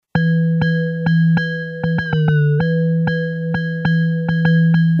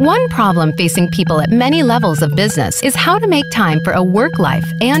One problem facing people at many levels of business is how to make time for a work life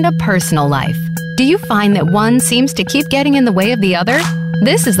and a personal life. Do you find that one seems to keep getting in the way of the other?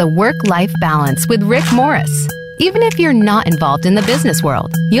 This is the Work-Life Balance with Rick Morris. Even if you're not involved in the business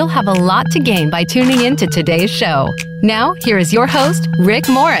world, you'll have a lot to gain by tuning in to today's show. Now, here is your host, Rick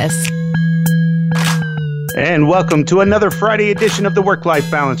Morris. And welcome to another Friday edition of the Work-Life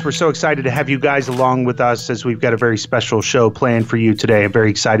Balance. We're so excited to have you guys along with us as we've got a very special show planned for you today. I'm very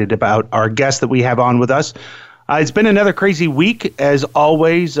excited about our guest that we have on with us. It's been another crazy week, as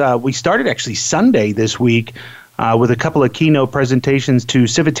always. We started actually Sunday this week with a couple of keynote presentations to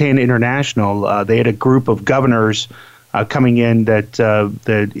Civitan International. They had a group of governors coming in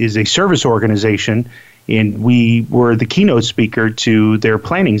that is a service organization. And we were the keynote speaker to their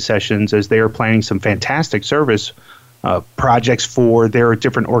planning sessions as they are planning some fantastic service projects for their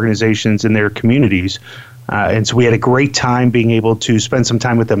different organizations in their communities. And so we had a great time being able to spend some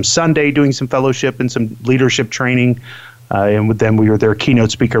time with them Sunday, doing some fellowship and some leadership training. And with them, we were their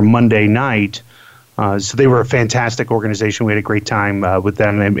keynote speaker Monday night. So they were a fantastic organization. We had a great time with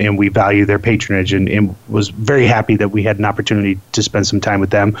them, and we value their patronage and was very happy that we had an opportunity to spend some time with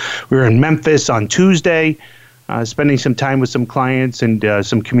them. We were in Memphis on Tuesday, spending some time with some clients and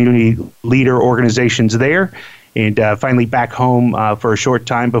some community leader organizations there, and finally back home for a short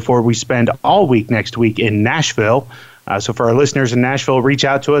time before we spend all week next week in Nashville. So for our listeners in Nashville, reach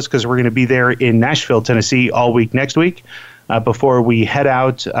out to us because we're going to be there in Nashville, Tennessee all week next week. Before we head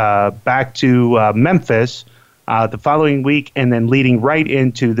out back to Memphis the following week, and then leading right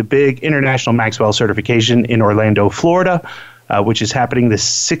into the big International Maxwell certification in Orlando, Florida, which is happening the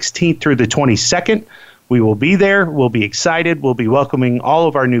 16th through the 22nd. We will be there. We'll be excited. We'll be welcoming all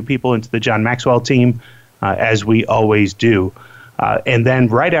of our new people into the John Maxwell team, as we always do. And then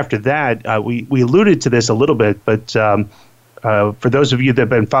right after that, we alluded to this a little bit, but for those of you that have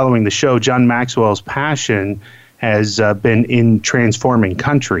been following the show, John Maxwell's passion has been in transforming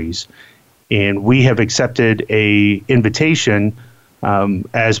countries. And we have accepted a invitation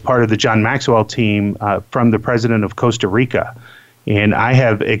as part of the John Maxwell team from the president of Costa Rica. And I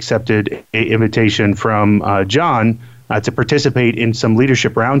have accepted an invitation from John to participate in some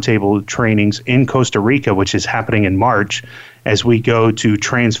leadership roundtable trainings in Costa Rica, which is happening in March, as we go to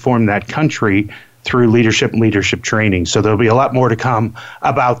transform that country through leadership and leadership training. So there'll be a lot more to come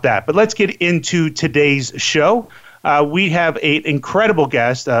about that. But let's get into today's show. We have an incredible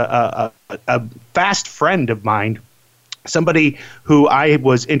guest, a fast friend of mine, somebody who I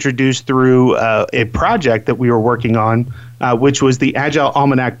was introduced through a project that we were working on, which was the Agile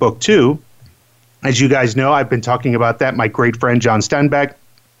Almanac Book 2. As you guys know, I've been talking about that. My great friend, John Stenbeck,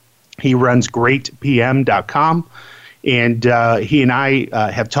 he runs greatpm.com, and he and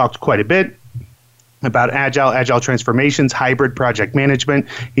I have talked quite a bit about agile transformations, hybrid project management.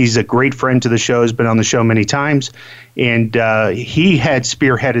 He's a great friend to the show, has been on the show many times. And he had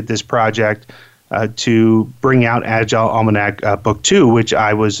spearheaded this project to bring out Agile Almanac Book 2, which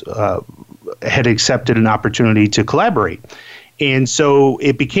I had accepted an opportunity to collaborate. And so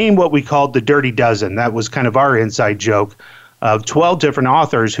it became what we called the Dirty Dozen. That was kind of our inside joke of 12 different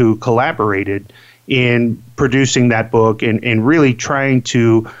authors who collaborated in producing that book and really trying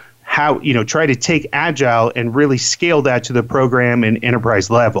to try to take Agile and really scale that to the program and enterprise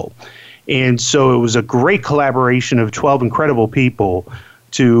level. And so it was a great collaboration of 12 incredible people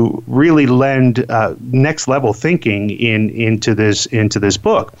to really lend next level thinking into this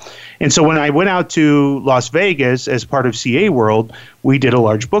book. And so when I went out to Las Vegas as part of CA World, we did a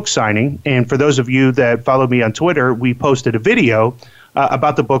large book signing. And for those of you that follow me on Twitter, we posted a video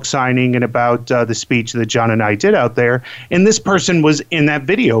about the book signing and about the speech that John and I did out there. And this person was in that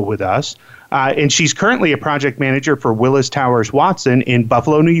video with us. And she's currently a project manager for Willis Towers Watson in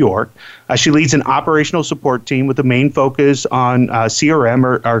Buffalo, New York. She leads an operational support team with a main focus on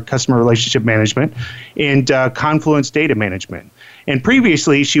CRM, or customer relationship management, and Confluence data management. And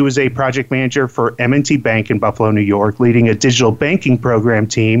previously, she was a project manager for M&T Bank in Buffalo, New York, leading a digital banking program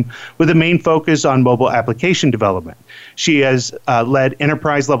team with a main focus on mobile application development. She has led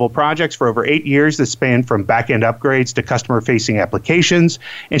enterprise-level projects for over 8 years that span from back-end upgrades to customer-facing applications,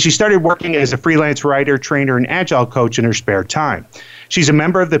 and she started working as a freelance writer, trainer, and agile coach in her spare time. She's a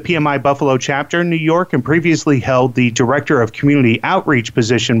member of the PMI Buffalo chapter in New York and previously held the Director of Community Outreach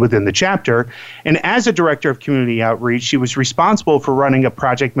position within the chapter. And as a Director of Community Outreach, she was responsible for running a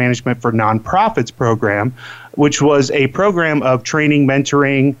project management for nonprofits program, which was a program of training,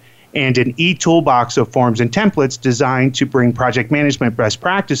 mentoring, and an e-toolbox of forms and templates designed to bring project management best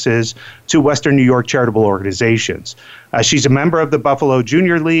practices to Western New York charitable organizations. She's a member of the Buffalo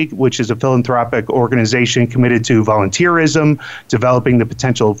Junior League, which is a philanthropic organization committed to volunteerism, developing the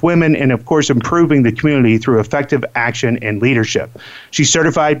potential of women, and, of course, improving the community through effective action and leadership. She's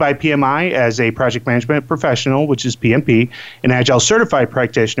certified by PMI as a project management professional, which is PMP, an Agile certified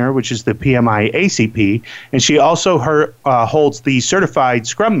practitioner, which is the PMI ACP, and she also holds the certified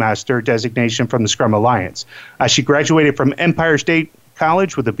Scrum Master designation from the Scrum Alliance. She graduated from Empire State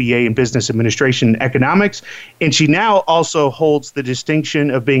College with a BA in Business Administration and Economics, and she now also holds the distinction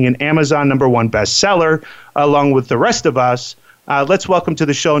of being an Amazon #1 bestseller, along with the rest of us. Let's welcome to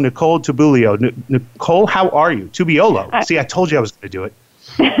the show Nichole Tubiolo. Nichole, how are you? Tubiolo. See, I told you I was going to do it.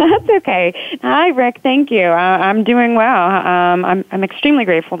 That's okay. Hi, Rick. Thank you. I'm doing well. I'm extremely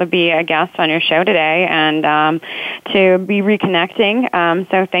grateful to be a guest on your show today and to be reconnecting.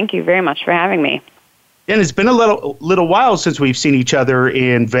 So thank you very much for having me. And it's been a little while since we've seen each other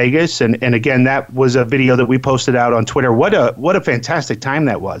in Vegas, and again, that was a video that we posted out on Twitter. What a fantastic time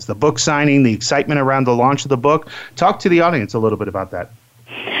that was! The book signing, the excitement around the launch of the book. Talk to the audience a little bit about that.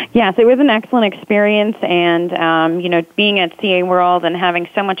 Yes, it was an excellent experience, and being at CA World and having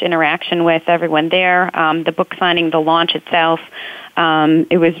so much interaction with everyone there, the book signing, the launch itself,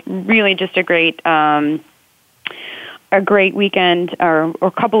 it was really just a great weekend or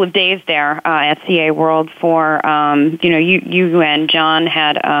a couple of days there at CA World for you and John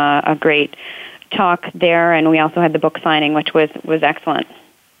had a great talk there, and we also had the book signing, which was excellent.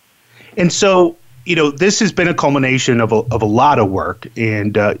 And so, this has been a culmination of a lot of work,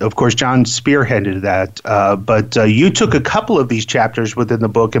 and of course, John spearheaded that. But you took a couple of these chapters within the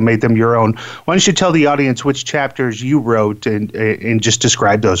book and made them your own. Why don't you tell the audience which chapters you wrote and just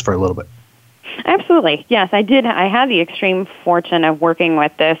describe those for a little bit? Absolutely. Yes, I did. I had the extreme fortune of working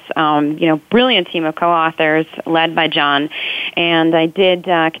with this, brilliant team of co-authors led by John, and I did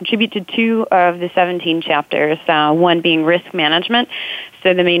contribute to 2 of the 17 chapters, one being risk management.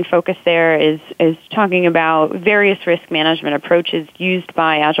 So the main focus there is talking about various risk management approaches used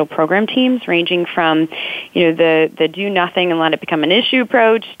by Agile program teams, ranging from, the do nothing and let it become an issue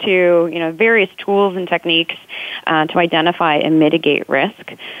approach to, various tools and techniques to identify and mitigate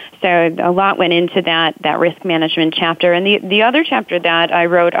risk. So a lot went into that risk management chapter. And the other chapter that I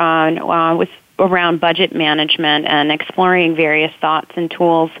wrote on was around budget management and exploring various thoughts and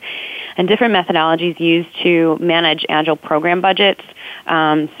tools and different methodologies used to manage Agile program budgets.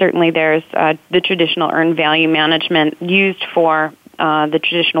 Certainly there's the traditional earned value management used for the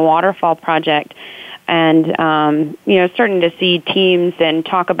traditional waterfall project. And, starting to see teams and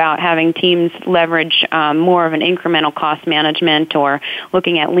talk about having teams leverage more of an incremental cost management or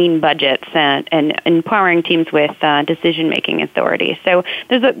looking at lean budgets and empowering teams with decision-making authority. So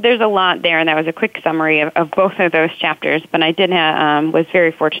there's a lot there, and that was a quick summary of both of those chapters. But I did was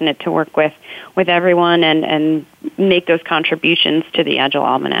very fortunate to work with everyone and make those contributions to the Agile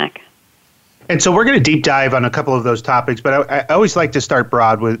Almanac. And so we're going to deep dive on a couple of those topics, but I always like to start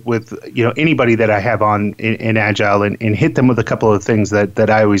broad with anybody that I have on in Agile and hit them with a couple of things that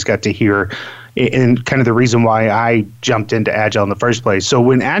I always got to hear and kind of the reason why I jumped into Agile in the first place. So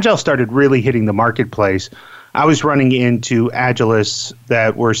when Agile started really hitting the marketplace, I was running into Agilists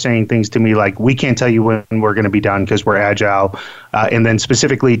that were saying things to me like, we can't tell you when we're going to be done because we're Agile. And then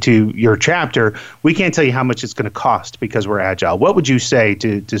specifically to your chapter, we can't tell you how much it's going to cost because we're Agile. What would you say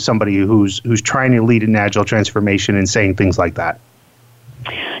to somebody who's trying to lead an Agile transformation and saying things like that?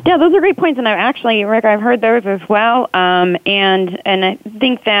 Yeah, those are great points. And Rick, I've heard those as well. And I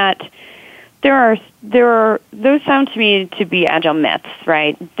think that those sound to me to be Agile myths,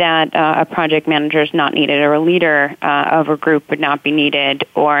 right? That a project manager is not needed, or a leader of a group would not be needed,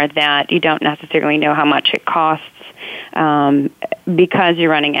 or that you don't necessarily know how much it costs because you're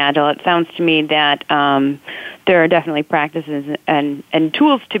running Agile. It sounds to me that there are definitely practices and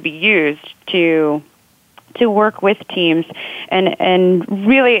tools to be used to work with teams. And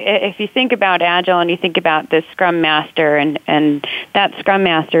really, if you think about Agile and you think about the Scrum Master, and that Scrum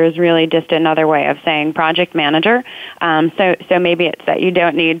Master is really just another way of saying project manager. So maybe it's that you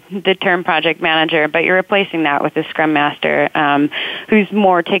don't need the term project manager, but you're replacing that with the Scrum Master, who's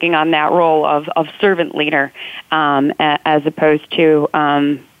more taking on that role of servant leader, as opposed to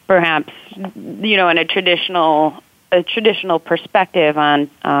perhaps, in a traditional perspective on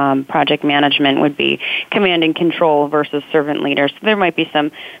project management would be command and control versus servant leader. So there might be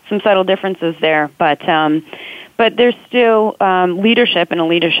some subtle differences there, but there's still leadership and a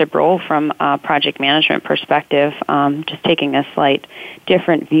leadership role from a project management perspective, just taking a slight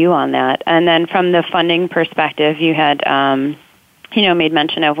different view on that. And then from the funding perspective, you had made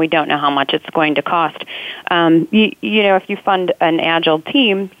mention of, we don't know how much it's going to cost. If you fund an Agile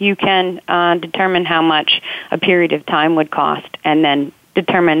team, you can determine how much a period of time would cost, and then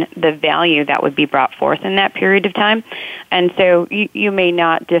determine the value that would be brought forth in that period of time. And so you may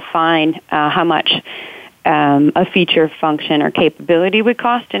not define how much a feature, function, or capability would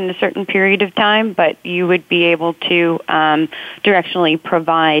cost in a certain period of time, but you would be able to directionally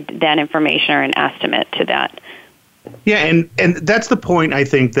provide that information or an estimate to that. Yeah, and that's the point, I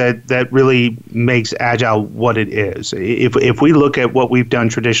think, that really makes Agile what it is. If we look at what we've done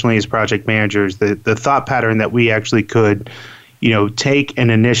traditionally as project managers, the thought pattern that we actually could, take an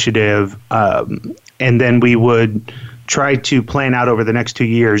initiative and then we would try to plan out over the next 2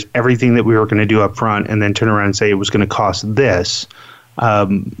 years everything that we were going to do up front and then turn around and say it was going to cost this.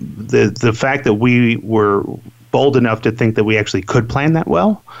 The fact that we were bold enough to think that we actually could plan that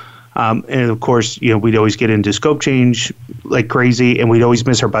well. And of course, we'd always get into scope change like crazy, and we'd always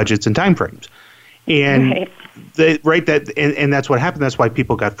miss our budgets and timeframes. And and that's what happened. That's why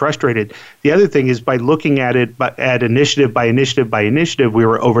people got frustrated. The other thing is, by looking at it at initiative by initiative by initiative, we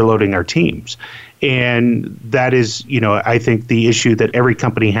were overloading our teams. And that is, I think the issue that every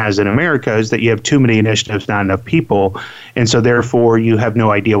company has in America is that you have too many initiatives, not enough people. And so therefore you have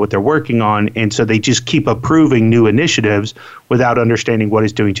no idea what they're working on. And so they just keep approving new initiatives without understanding what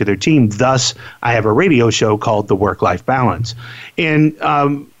it's doing to their team. Thus, I have a radio show called The Work-Life Balance. And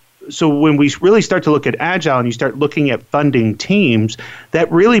so when we really start to look at Agile and you start looking at funding teams,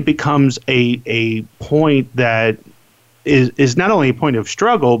 that really becomes a point that is not only a point of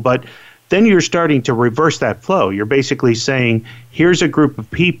struggle, but then you're starting to reverse that flow. You're basically saying, here's a group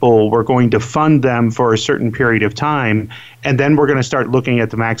of people, we're going to fund them for a certain period of time, and then we're going to start looking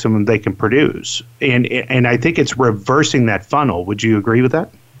at the maximum they can produce. And I think it's reversing that funnel. Would you agree with that?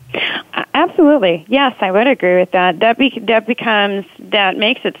 Absolutely. Yes, I would agree with that. That makes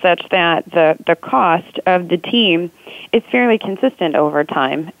it such that the cost of the team is fairly consistent over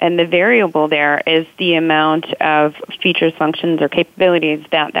time, and the variable there is the amount of features, functions, or capabilities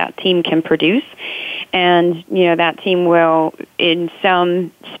that team can produce. And that team will, in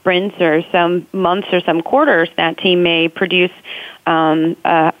some sprints or some months or some quarters, that team may produce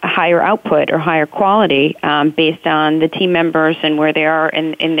a higher output or higher quality based on the team members and where they are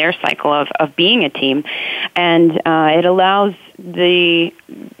in their cycle of being a team. And it allows the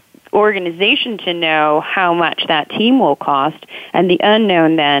organization to know how much that team will cost, and the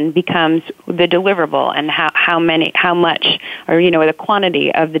unknown then becomes the deliverable and how much, or the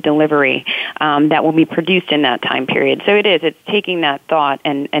quantity of the delivery that will be produced in that time period. So it's taking that thought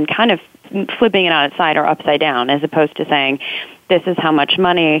and kind of flipping it on its side or upside down, as opposed to saying, this is how much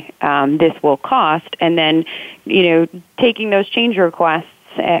money this will cost, and then taking those change requests.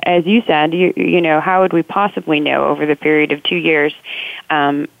 As you said, how would we possibly know over the period of 2 years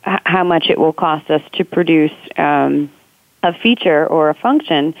how much it will cost us to produce a feature or a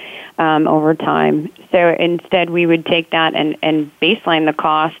function over time? So instead, we would take that and baseline the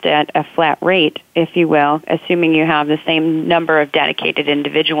cost at a flat rate, if you will, assuming you have the same number of dedicated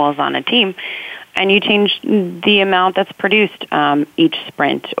individuals on a team, and you change the amount that's produced each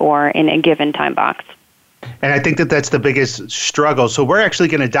sprint or in a given time box. And I think that's the biggest struggle. So we're actually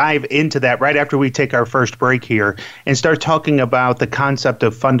going to dive into that right after we take our first break here and start talking about the concept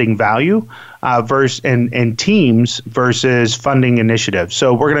of funding value and teams versus funding initiatives.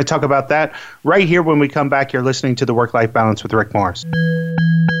 So we're going to talk about that right here when we come back. You're listening to The Work-Life Balance with Rick Morris.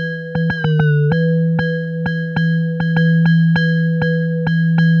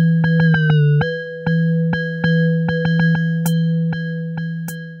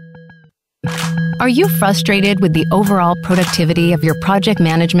 Are you frustrated with the overall productivity of your project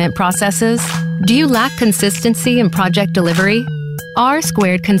management processes? Do you lack consistency in project delivery?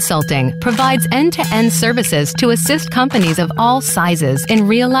 R² Consulting provides end-to-end services to assist companies of all sizes in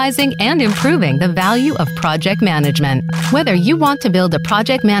realizing and improving the value of project management. Whether you want to build a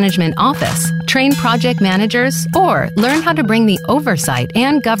project management office, train project managers, or learn how to bring the oversight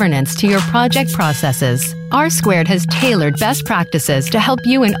and governance to your project processes, R² has tailored best practices to help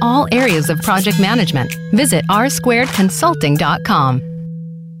you in all areas of project management. Visit r²consulting.com.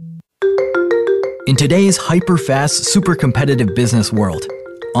 In today's hyper-fast, super-competitive business world,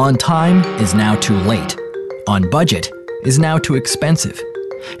 on time is now too late. On budget is now too expensive.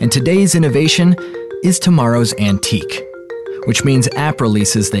 And today's innovation is tomorrow's antique. Which means app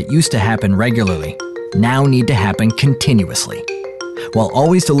releases that used to happen regularly now need to happen continuously, while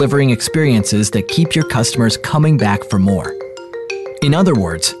always delivering experiences that keep your customers coming back for more. In other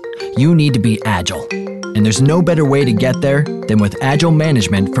words, you need to be agile. And there's no better way to get there than with Agile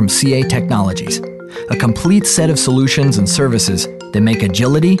Management from CA Technologies, a complete set of solutions and services that make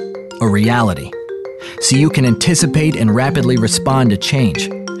agility a reality. So you can anticipate and rapidly respond to change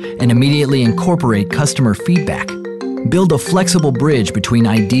and immediately incorporate customer feedback. Build a flexible bridge between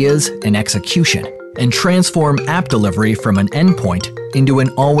ideas and execution and transform app delivery from an endpoint into an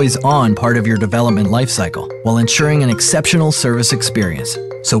always-on part of your development lifecycle while ensuring an exceptional service experience.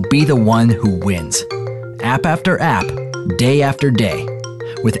 So be the one who wins. App after app, day after day,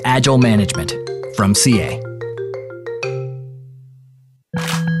 with Agile Management from CA.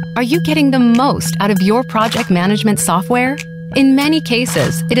 Are you getting the most out of your project management software? In many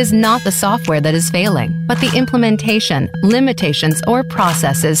cases, it is not the software that is failing, but the implementation, limitations, or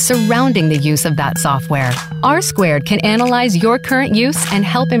processes surrounding the use of that software. R² can analyze your current use and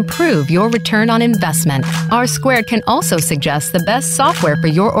help improve your return on investment. R² can also suggest the best software for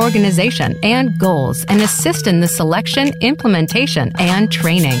your organization and goals and assist in the selection, implementation, and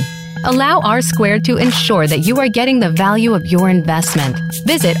training. Allow R² to ensure that you are getting the value of your investment.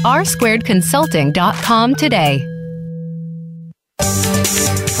 Visit r2consulting.com today.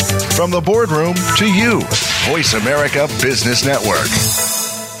 From the boardroom to you, Voice America Business Network.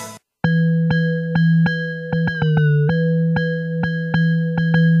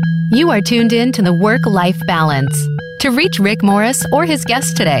 You are tuned in to the Work-Life Balance. To reach Rick Morris or his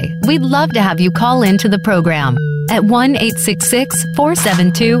guest today, we'd love to have you call in to the program at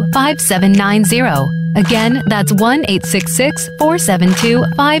 1-866-472-5790. Again, that's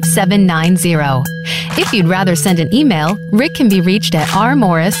 1-866-472-5790. If you'd rather send an email, Rick can be reached at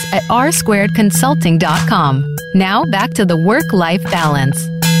rmorris@r2consulting.com. Now back to the Work-Life Balance.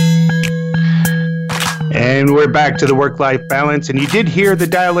 And we're back to the Work-Life Balance. And you did hear the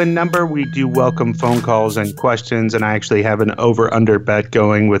dial-in number. We do welcome phone calls and questions. And I actually have an over-under bet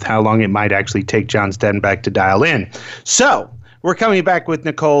going with how long it might actually take John Stenbeck to dial in. So we're coming back with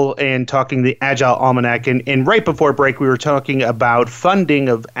Nichole and talking the Agile Almanac. And right before break, we were talking about funding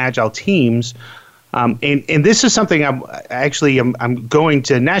of Agile teams. And this is something I'm going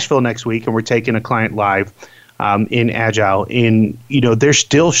to Nashville next week, and we're taking a client live in Agile. And, they're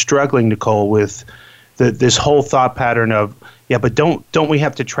still struggling, Nichole, with this whole thought pattern of, but don't we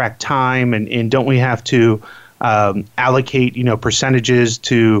have to track time and don't we have to allocate, percentages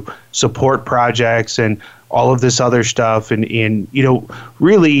to support projects and all of this other stuff. And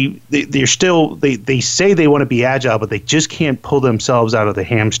really they're still, they say they want to be agile, but they just can't pull themselves out of the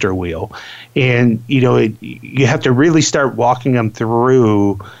hamster wheel. And, you have to really start walking them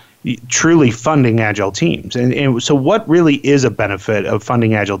through truly funding agile teams. And so what really is a benefit of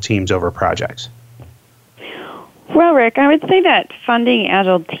funding agile teams over projects? Well, Rick, I would say that funding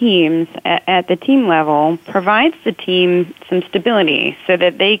Agile teams at the team level provides the team some stability so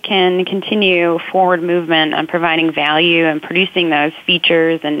that they can continue forward movement on providing value and producing those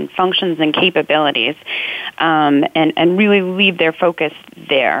features and functions and capabilities, and really leave their focus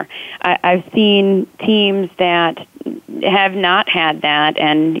there. I've seen teams that have not had that,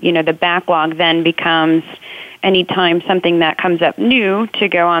 and the backlog then becomes anytime something that comes up new to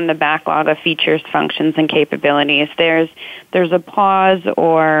go on the backlog of features, functions, and capabilities. There's a pause,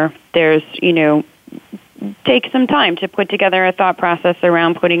 or there's, take some time to put together a thought process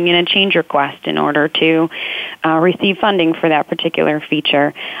around putting in a change request in order to receive funding for that particular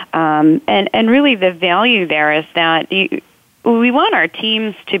feature. And really the value there is that we want our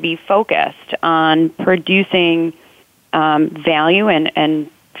teams to be focused on producing value and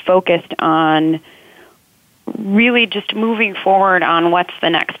focused on really just moving forward on what's the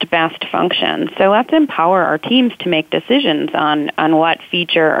next best function. So let's empower our teams to make decisions on what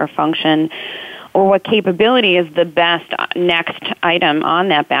feature or function or what capability is the best next item on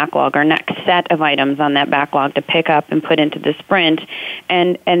that backlog or next set of items on that backlog to pick up and put into the sprint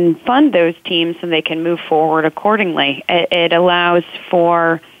and fund those teams so they can move forward accordingly. It allows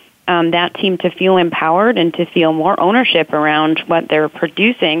for that team to feel empowered and to feel more ownership around what they're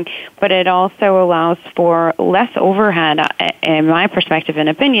producing, but it also allows for less overhead. In my perspective and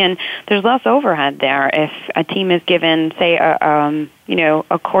opinion, there's less overhead there. If a team is given, say, a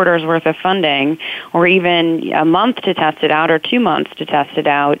quarter's worth of funding, or even a month to test it out, or 2 months to test it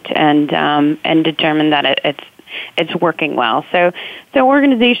out, and determine that it's working well. So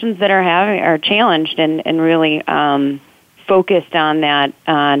organizations that are challenged and really focused on that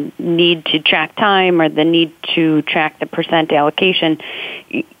need to track time or the need to track the percent allocation,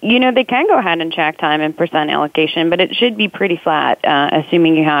 they can go ahead and track time and percent allocation, but it should be pretty flat,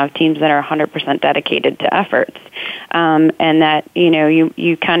 assuming you have teams that are 100% dedicated to efforts. And that,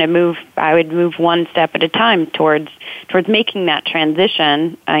 you kind of I would move one step at a time towards making that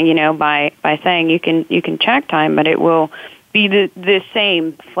transition, by saying you can track time, but it will be the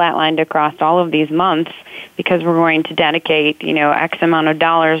same flatlined across all of these months because we're going to dedicate, X amount of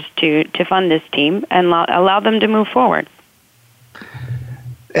dollars to fund this team and allow them to move forward.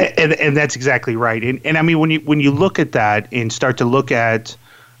 And that's exactly right. And I mean, when you look at that and start to look at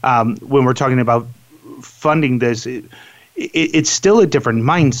when we're talking about funding this, it's still a different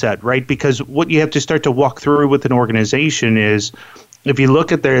mindset, right? Because what you have to start to walk through with an organization is, if you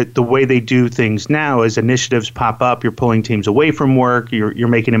look at the way they do things now, as initiatives pop up, you're pulling teams away from work, you're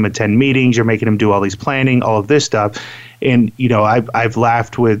making them attend meetings, you're making them do all these planning, all of this stuff. And, I've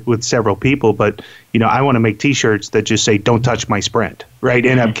laughed with several people, but, I want to make T-shirts that just say, don't touch my sprint, right?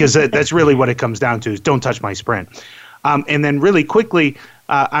 And because that's really what it comes down to, is don't touch my sprint. And then really quickly,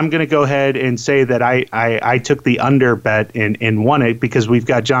 I'm going to go ahead and say that I took the under bet and won it, because we've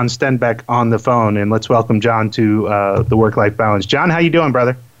got John Stenbeck on the phone. And let's welcome John to the Work-Life Balance. John, how you doing,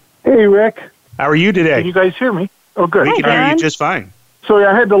 brother? Hey, Rick. How are you today? Can you guys hear me? Oh, good. We can hear you just fine. So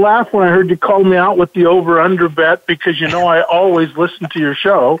I had to laugh when I heard you call me out with the over-under bet, because I always listen to your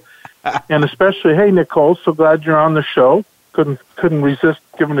show, and especially, hey, Nichole, so glad you're on the show. Couldn't resist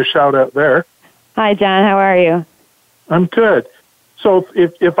giving a shout out there. Hi, John. How are you? I'm good. So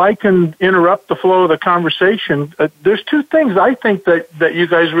if I can interrupt the flow of the conversation, there's two things I think that you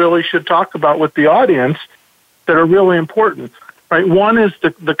guys really should talk about with the audience that are really important. Right? One is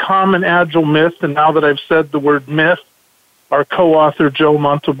the common Agile myth, and now that I've said the word myth, our co-author, Joe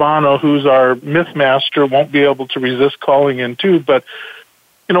Montalbano, who's our myth master, won't be able to resist calling in too. But,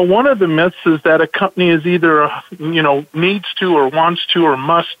 one of the myths is that a company is either, needs to or wants to or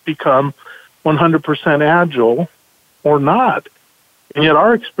must become 100% Agile or not. And yet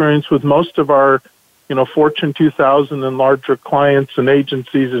our experience with most of our, Fortune 2000 and larger clients and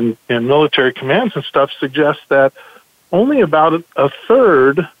agencies and military commands and stuff suggests that only about a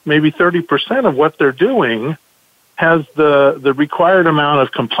third, maybe 30% of what they're doing has the required amount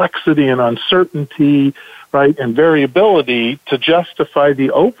of complexity and uncertainty, right, and variability to justify the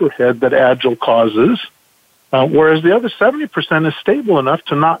overhead that Agile causes, whereas the other 70% is stable enough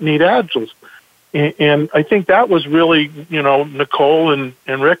to not need Agile. And I think that was really, Nichole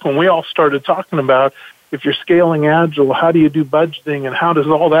and Rick, when we all started talking about, if you're scaling Agile, how do you do budgeting and how does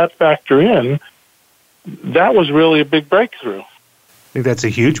all that factor in? That was really a big breakthrough. I think that's a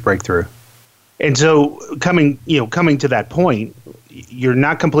huge breakthrough. And so coming to that point, you're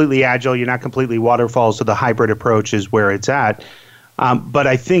not completely Agile, you're not completely waterfall, so the hybrid approach is where it's at. But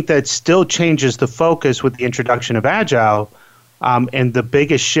I think that still changes the focus with the introduction of Agile. And the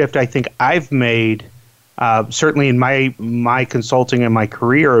biggest shift I think I've made, certainly in my consulting and my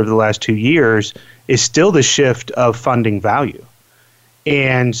career over the last 2 years, is still the shift of funding value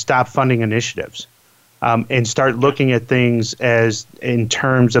and stop funding initiatives. And start looking at things as in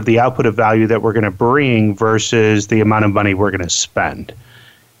terms of the output of value that we're going to bring versus the amount of money we're going to spend.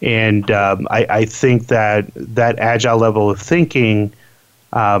 And I think that Agile level of thinking,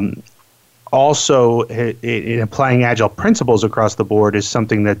 also in applying Agile principles across the board, is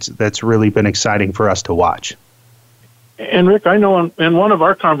something that's really been exciting for us to watch. And Rick, I know in one of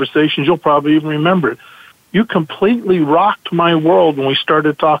our conversations, you'll probably even remember it, you completely rocked my world when we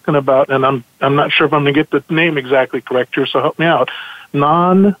started talking about, and I'm not sure if I'm going to get the name exactly correct here, so help me out,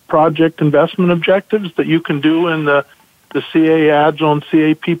 non-project investment objectives that you can do in the CA Agile and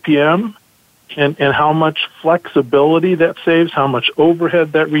CA PPM, and how much flexibility that saves, how much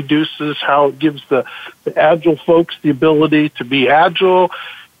overhead that reduces, how it gives the Agile folks the ability to be Agile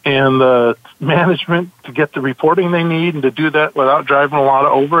and the management to get the reporting they need and to do that without driving a lot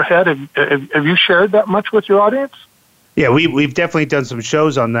of overhead. Have you shared that much with your audience? Yeah, we've definitely done some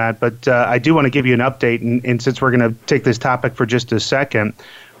shows on that, but I do want to give you an update. And since we're going to take this topic for just a second,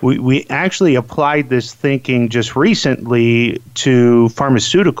 we actually applied this thinking just recently to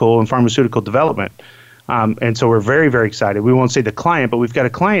pharmaceutical development. And so we're very, very excited. We won't say the client, but we've got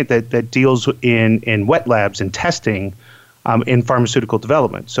a client that deals in wet labs and testing in pharmaceutical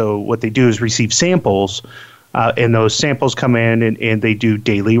development. So what they do is receive samples, and those samples come in and they do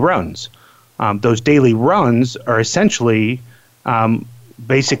daily runs. Those daily runs are essentially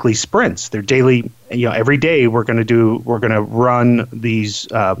basically sprints. They're daily, every day we're going to run these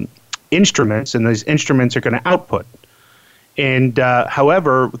instruments, and these instruments are going to output. And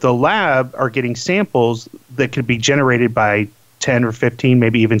however, the lab are getting samples that could be generated by 10 or 15,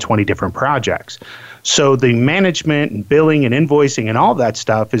 maybe even 20 different projects. So the management and billing and invoicing and all that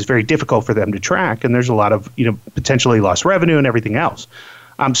stuff is very difficult for them to track, and there's a lot of potentially lost revenue and everything else.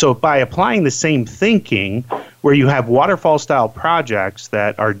 So by applying the same thinking, where you have waterfall style projects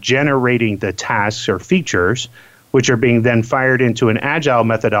that are generating the tasks or features, which are being then fired into an Agile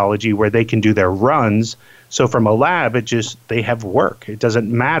methodology where they can do their runs, So from a lab, they have work. It doesn't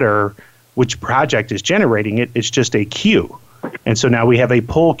matter which project is generating it. It's just a queue. And so now we have a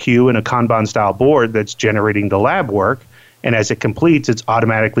pull queue and a Kanban style board that's generating the lab work. And as it completes, it's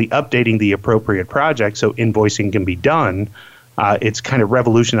automatically updating the appropriate project so invoicing can be done. It's kind of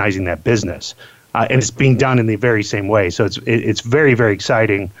revolutionizing that business. And it's being done in the very same way. So it's very, very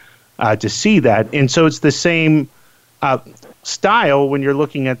exciting to see that. And so it's the same style when you're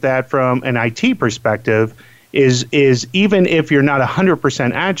looking at that from an IT perspective, is even if you're not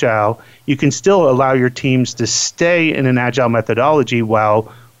 100% agile, you can still allow your teams to stay in an agile methodology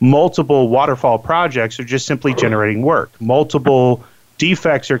while multiple waterfall projects are just simply generating work. Multiple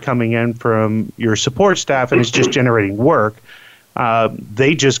defects are coming in from your support staff and it's just generating work.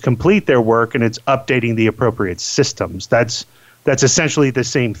 They just complete their work and it's updating the appropriate systems. That's essentially the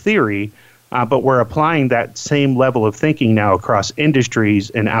same theory. But we're applying that same level of thinking now across industries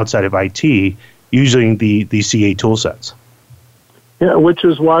and outside of IT using the CA tool sets. Yeah, which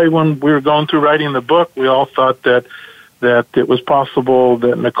is why when we were going through writing the book, we all thought that it was possible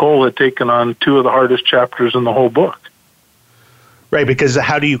that Nichole had taken on two of the hardest chapters in the whole book. Right, because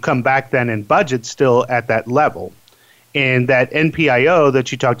how do you come back then and budget still at that level? And that NPIO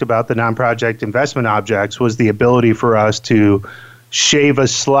that you talked about, the non-project investment objects, was the ability for us to shave a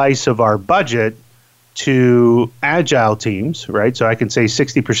slice of our budget to agile teams, right? So I can say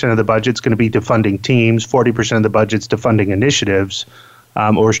 60% of the budget's going to be to funding teams, 40% of the budget's to funding initiatives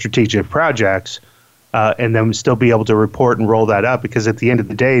or strategic projects, and then still be able to report and roll that up, because at the end of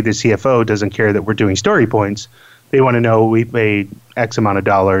the day, the CFO doesn't care that we're doing story points. They want to know we made X amount of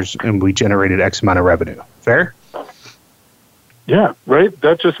dollars and we generated X amount of revenue. Fair? Yeah, right.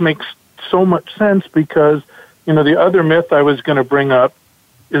 That just makes so much sense because, the other myth I was going to bring up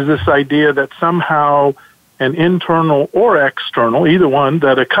is this idea that somehow an internal or external, either one,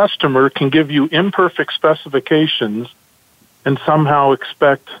 that a customer can give you imperfect specifications and somehow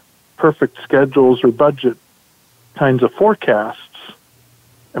expect perfect schedules or budget kinds of forecasts.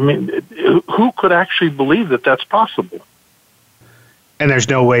 I mean, who could actually believe that that's possible? And there's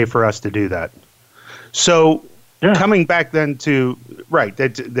no way for us to do that. So coming back then to, right,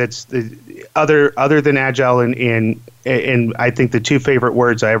 that's the other than agile and I think the two favorite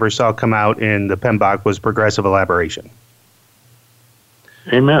words I ever saw come out in the PMBOK was progressive elaboration.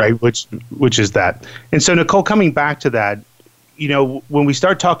 Amen. Right, which is that. And so Nichole, coming back to that, when we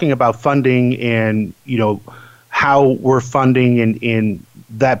start talking about funding and, how we're funding in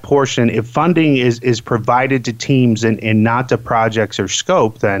that portion, if funding is provided to teams and not to projects or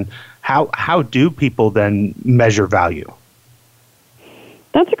scope, then how do people then measure value?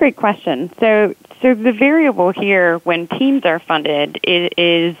 That's a great question. So the variable here when teams are funded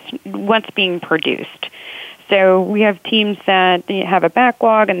is what's being produced. So we have teams that have a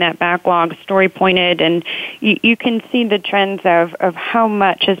backlog, and that backlog is story pointed, and you can see the trends of how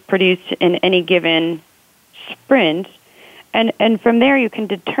much is produced in any given sprint. And from there, you can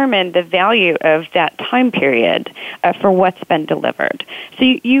determine the value of that time period for what's been delivered. So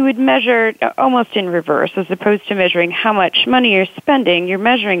you would measure almost in reverse, as opposed to measuring how much money you're spending. You're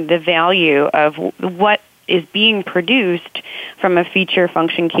measuring the value of what is being produced from a feature,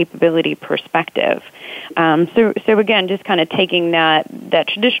 function, capability perspective. So again, just kind of taking that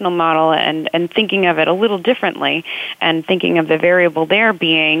traditional model and thinking of it a little differently, and thinking of the variable there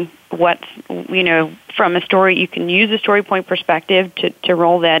being what's, from a story, you can use a story point perspective to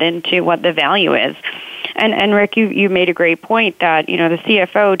roll that into what the value is. And Rick, you made a great point that, the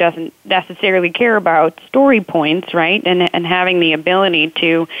CFO doesn't necessarily care about story points, right? And having the ability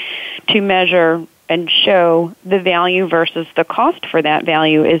to measure and show the value versus the cost for that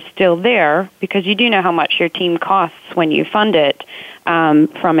value is still there, because you do know how much your team costs when you fund it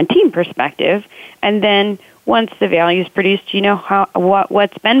from a team perspective. And then once the value is produced, you know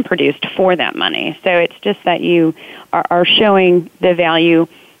what's been produced for that money. So it's just that you are showing the value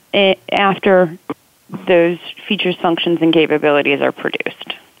after those features, functions, and capabilities are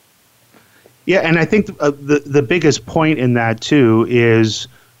produced. Yeah, and I think the biggest point in that, too, is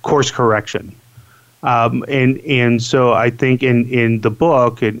course correction. And so I think in the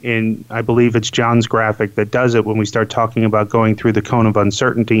book, and I believe it's John's graphic that does it when we start talking about going through the cone of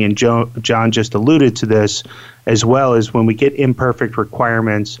uncertainty, and John just alluded to this as well, as when we get imperfect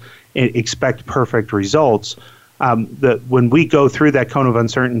requirements and expect perfect results. When we go through that cone of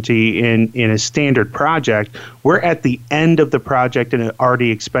uncertainty in a standard project, we're at the end of the project and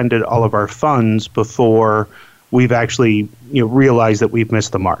already expended all of our funds before we've actually realized that we've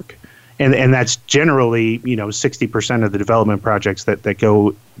missed the mark. And that's generally 60% of the development projects that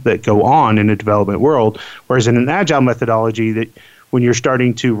go on in a development world. Whereas in an agile methodology, that when you're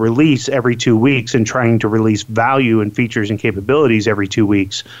starting to release every 2 weeks and trying to release value and features and capabilities every 2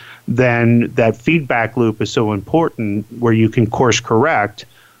 weeks, then that feedback loop is so important where you can course correct.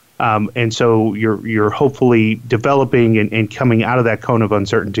 And so you're hopefully developing and coming out of that cone of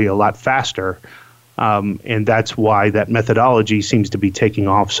uncertainty a lot faster. And that's why that methodology seems to be taking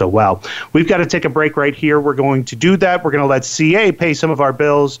off so well. We've got to take a break right here. We're going to do that. We're going to let CA pay some of our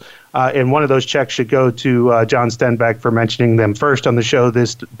bills. And one of those checks should go to John Stenbeck for mentioning them first on the show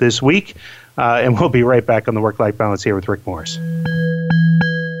this week. And we'll be right back on the Work-Life Balance here with Rick Morris.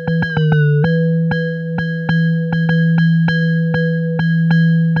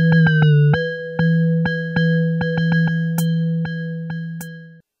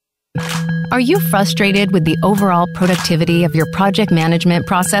 Are you frustrated with the overall productivity of your project management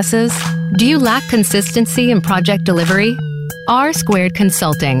processes? Do you lack consistency in project delivery? R²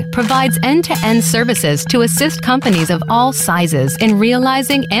 Consulting provides end-to-end services to assist companies of all sizes in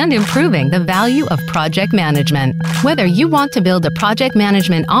realizing and improving the value of project management. Whether you want to build a project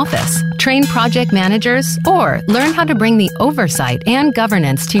management office, train project managers, or learn how to bring the oversight and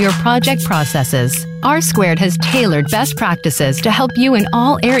governance to your project processes, R² has tailored best practices to help you in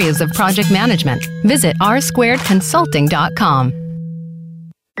all areas of project management. Visit r²consulting.com.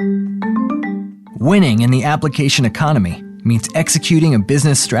 Winning in the application economy means executing a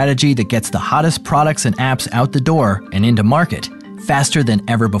business strategy that gets the hottest products and apps out the door and into market faster than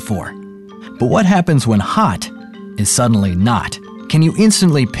ever before. But what happens when hot is suddenly not? Can you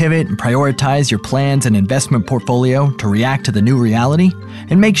instantly pivot and prioritize your plans and investment portfolio to react to the new reality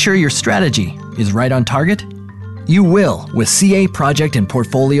and make sure your strategy is right on target? You will with CA Project and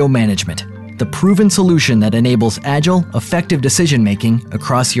Portfolio Management, the proven solution that enables agile, effective decision-making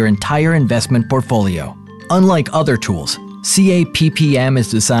across your entire investment portfolio. Unlike other tools, CA PPM is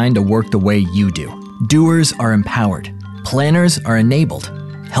designed to work the way you do. Doers are empowered, planners are enabled,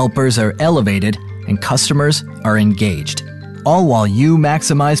 helpers are elevated, and customers are engaged, all while you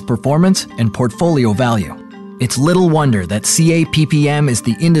maximize performance and portfolio value. It's little wonder that CA PPM is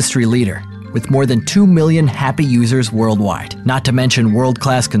the industry leader, with more than 2 million happy users worldwide, not to mention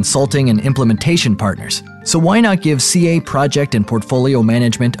world-class consulting and implementation partners. So why not give CA Project and Portfolio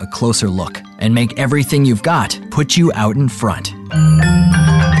Management a closer look and make everything you've got put you out in front?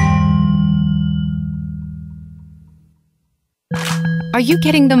 Are you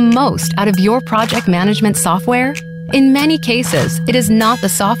getting the most out of your project management software? In many cases, it is not the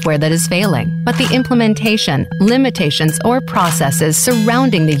software that is failing, but the implementation, limitations, or processes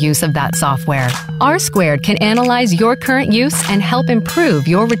surrounding the use of that software. R² can analyze your current use and help improve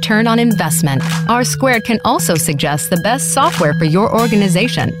your return on investment. R² can also suggest the best software for your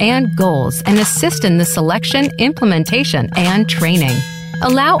organization and goals and assist in the selection, implementation, and training.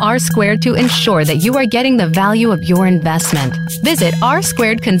 Allow R² to ensure that you are getting the value of your investment. Visit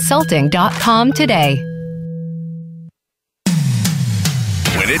r²consulting.com today.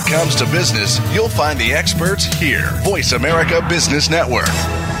 When it comes to business, you'll find the experts here. Voice America Business Network.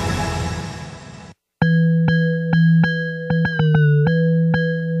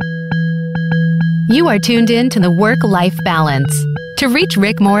 You are tuned in to the Work-Life Balance. To reach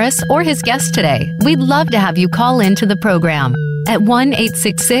Rick Morris or his guest today, we'd love to have you call in to the program at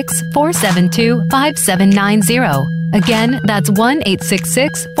 1-866-472-5790. Again, that's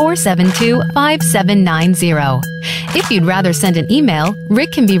 1-866-472-5790. If you'd rather send an email,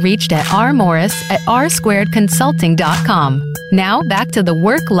 Rick can be reached at rmorris@r²consulting.com. Now, back to the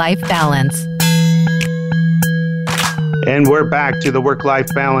Work-Life Balance. And we're back to the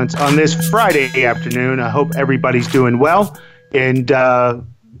Work-Life Balance on this Friday afternoon. I hope everybody's doing well. And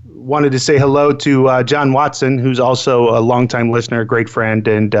wanted to say hello to John Watson, who's also a longtime listener, a great friend,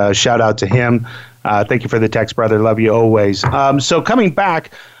 and shout out to him. Thank you for the text, brother. Love you always. So coming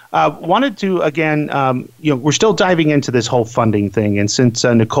back, wanted to, again, we're still diving into this whole funding thing. And since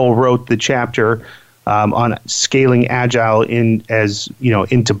Nichole wrote the chapter on scaling Agile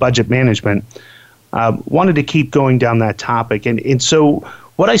into budget management, wanted to keep going down that topic. And so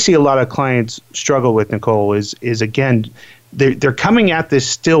what I see a lot of clients struggle with, Nichole, is again, they're coming at this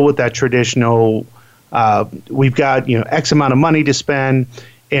still with that traditional, we've got X amount of money to spend,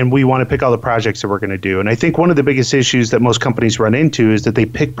 and we want to pick all the projects that we're going to do. And I think one of the biggest issues that most companies run into is that they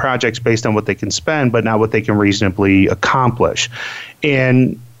pick projects based on what they can spend, but not what they can reasonably accomplish.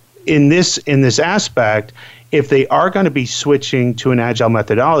 And in this aspect, if they are going to be switching to an Agile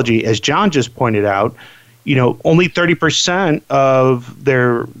methodology, as John just pointed out, only 30% of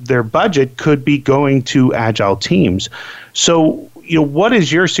their budget could be going to Agile teams. So, what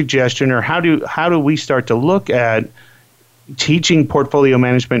is your suggestion, or how do we start to look at teaching portfolio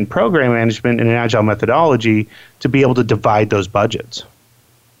management and program management in an Agile methodology to be able to divide those budgets?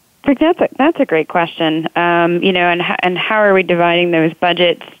 That's a great question. And how are we dividing those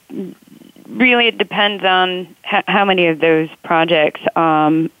budgets? Really, it depends on how many of those projects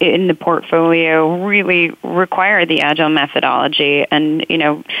in the portfolio really require the Agile methodology. And,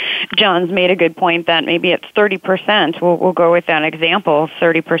 John's made a good point that maybe it's 30%. We'll go with that example,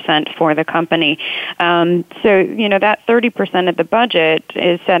 30% for the company. So, that 30% of the budget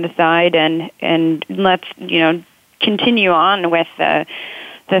is set aside, and let's, continue on with the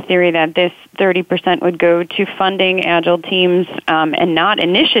theory that this 30% would go to funding Agile teams and not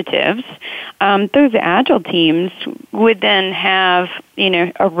initiatives. Those Agile teams would then have,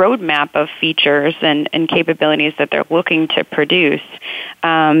 a roadmap of features and capabilities that they're looking to produce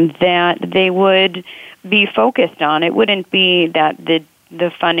that they would be focused on. It wouldn't be that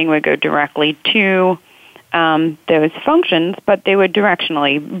the funding would go directly to those functions, but they would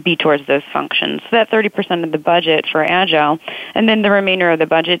directionally be towards those functions. So that 30% of the budget for Agile, and then the remainder of the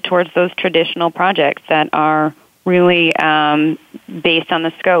budget towards those traditional projects that are really based on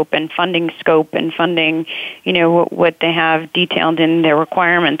the scope and funding, what they have detailed in their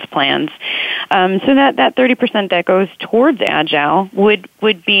requirements plans. So that 30% that goes towards Agile would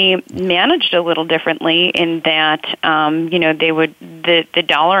be managed a little differently in that, they would, the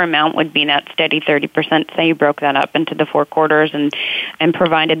dollar amount would be that steady 30%. Say you broke that up into the 4 quarters and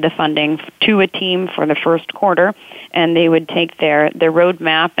provided the funding to a team for the first quarter, and they would take their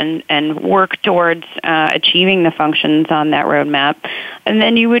roadmap and work towards achieving the functions on that roadmap. And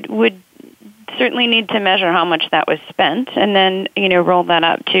then you would certainly need to measure how much that was spent, and then roll that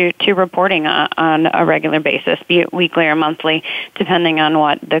up to reporting on a regular basis, be it weekly or monthly, depending on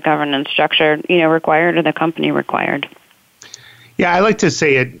what the governance structure required or the company required. Yeah, I like to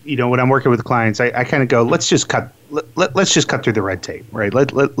say it. When I'm working with clients, I kind of go, let's just cut through the red tape, right?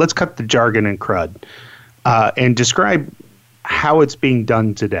 Let's cut the jargon and crud, and describe how it's being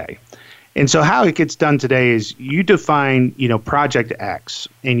done today. And so how it gets done today is you define, project X,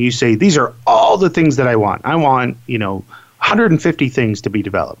 and you say, these are all the things that I want. I want, 150 things to be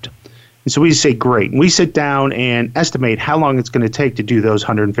developed. And so we say, great. And we sit down and estimate how long it's going to take to do those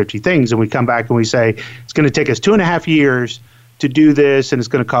 150 things. And we come back and we say, it's going to take us 2.5 years to do this, and it's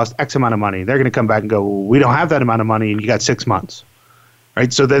going to cost X amount of money. They're going to come back and go, well, we don't have that amount of money, and you got 6 months.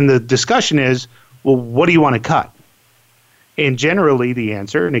 Right? So then the discussion is, well, what do you want to cut? And generally the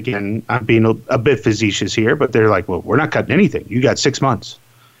answer, and again, I'm being a bit facetious here, but they're like, well, we're not cutting anything. You got 6 months.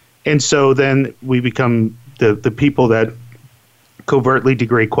 And so then we become the people that covertly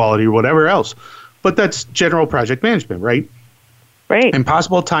degrade quality or whatever else. But that's general project management, right? Right.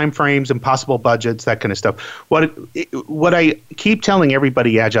 Impossible timeframes, impossible budgets, that kind of stuff. What I keep telling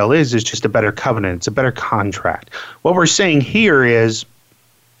everybody Agile is just a better covenant. It's a better contract. What we're saying here is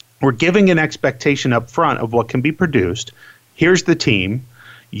we're giving an expectation up front of what can be produced. Here's the team.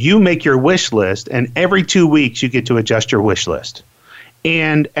 You make your wish list, and every 2 weeks you get to adjust your wish list.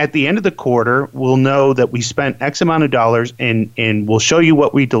 And at the end of the quarter, we'll know that we spent X amount of dollars, and we'll show you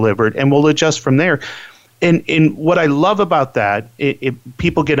what we delivered, and we'll adjust from there. And what I love about that,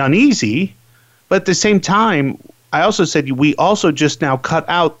 people get uneasy, but at the same time, I also said we also just now cut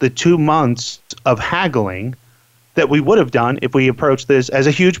out the 2 months of haggling that we would have done if we approached this as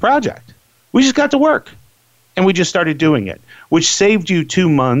a huge project. We just got to work. And we just started doing it, which saved you 2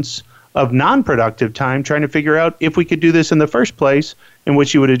 months of non-productive time trying to figure out if we could do this in the first place, in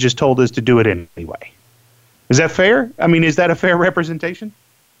which you would have just told us to do it anyway. Is that fair? I mean, is that a fair representation?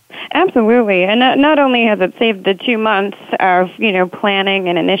 Absolutely. And not only has it saved the 2 months of, planning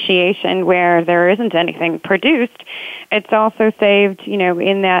and initiation where there isn't anything produced, it's also saved,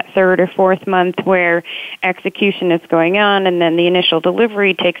 in that 3rd or 4th month where execution is going on and then the initial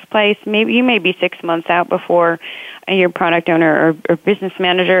delivery takes place. Maybe you may be 6 months out before your product owner or business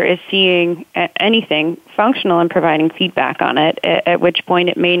manager is seeing anything functional and providing feedback on it, at which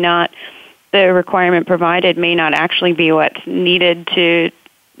point the requirement provided may not actually be what's needed to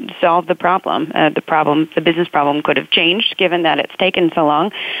solve the problem. The business problem could have changed given that it's taken so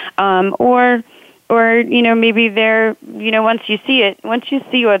long. Or maybe once you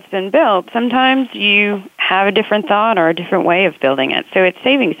see what's been built, sometimes you have a different thought or a different way of building it. So it's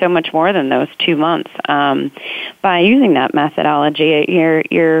saving so much more than those 2 months. By using that methodology,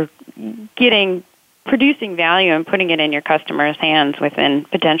 you're producing value and putting it in your customer's hands within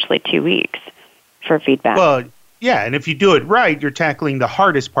potentially 2 weeks for feedback. Well, yeah, and if you do it right, you're tackling the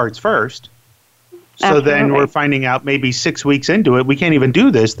hardest parts first. So Absolutely. Then we're finding out maybe 6 weeks into it, we can't even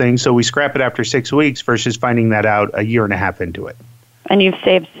do this thing, so we scrap it after 6 weeks versus finding that out a year and a half into it. And you've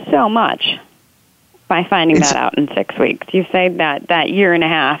saved so much. by finding that out in 6 weeks. You saved that year and a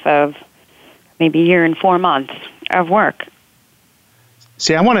half of maybe year and 4 months of work.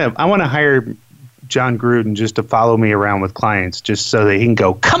 See, I want to hire John Gruden just to follow me around with clients, just so that he can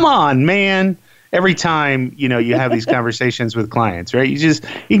go, "Come on, man!" Every time you have these conversations with clients, right? You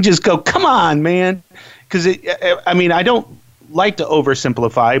can just go, "Come on, man," because I don't like to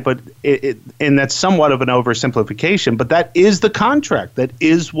oversimplify, but and that's somewhat of an oversimplification. But that is the contract. That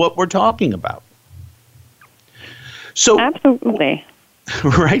is what we're talking about. So absolutely.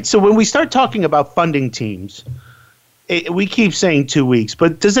 Right. So when we start talking about funding teams, we keep saying 2 weeks,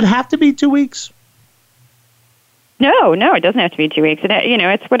 but does it have to be 2 weeks? No, it doesn't have to be 2 weeks.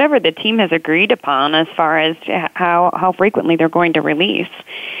 It's whatever the team has agreed upon as far as how frequently they're going to release.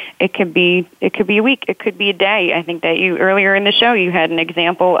 It could be a week. It could be a day. I think that earlier in the show you had an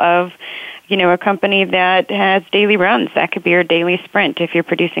example of, a company that has daily runs. That could be your daily sprint if you're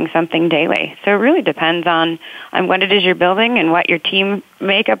producing something daily. So it really depends on what it is you're building and what your team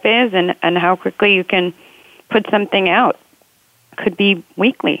makeup is and how quickly you can put something out. Could be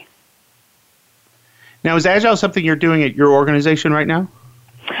weekly. Now, is Agile something you're doing at your organization right now?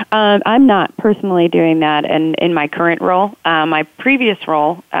 I'm not personally doing that in my current role. My previous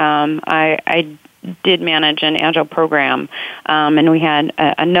role, I did manage an Agile program, and we had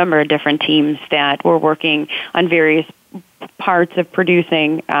a number of different teams that were working on various parts of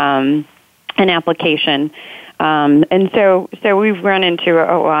producing an application. And so we've run into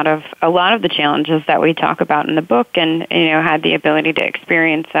a lot of the challenges that we talk about in the book, and had the ability to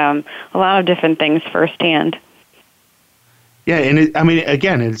experience a lot of different things firsthand. Yeah, and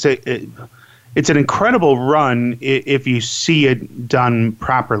it's an incredible run if you see it done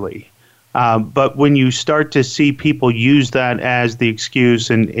properly. But when you start to see people use that as the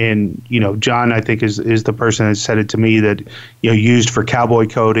excuse, and John, I think, is the person that said it to me, that used for cowboy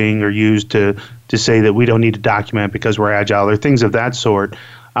coding or used to say that we don't need to document because we're Agile or things of that sort,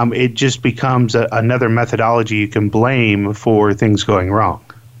 it just becomes another methodology you can blame for things going wrong.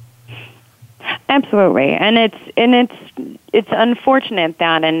 Absolutely, and it's unfortunate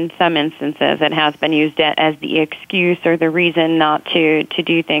that in some instances it has been used as the excuse or the reason not to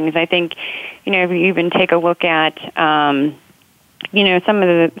do things. I think, if you even take a look at, some of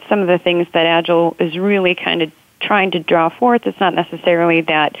the things that Agile is really kind of trying to draw forth. It's not necessarily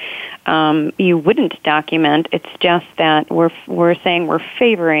that you wouldn't document. It's just that we're saying we're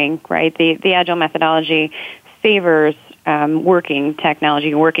favoring, right? The Agile methodology favors working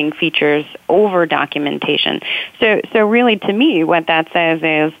technology, working features over documentation. So really, to me, what that says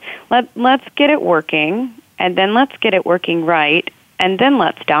is let's get it working, and then let's get it working right, and then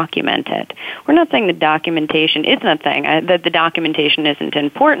let's document it. We're not saying the documentation. It's not saying that the documentation isn't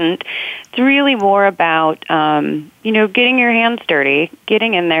important. It's really more about getting your hands dirty,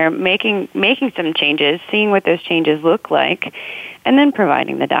 getting in there, making some changes, seeing what those changes look like, and then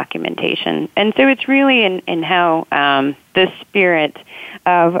providing the documentation. And so it's really in how the spirit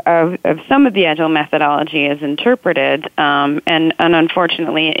of some of the Agile methodology is interpreted, and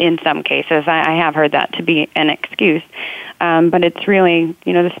unfortunately, in some cases, I have heard that to be an excuse. But it's really,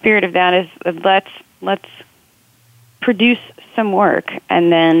 the spirit of that is let's produce some work,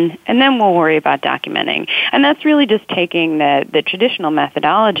 and then we'll worry about documenting. And that's really just taking the traditional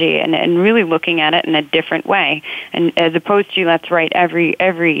methodology and really looking at it in a different way, and as opposed to let's write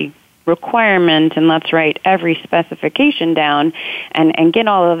every requirement and let's write every specification down and get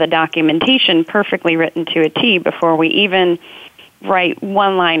all of the documentation perfectly written to a T before we even write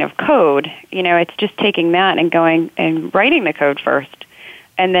one line of code. It's just taking that and going and writing the code first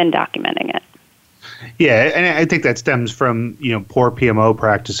and then documenting it. Yeah, and I think that stems from, poor PMO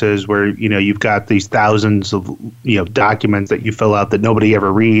practices where, you've got these thousands of, documents that you fill out that nobody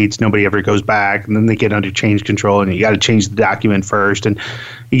ever reads, nobody ever goes back, and then they get under change control, and you got to change the document first. And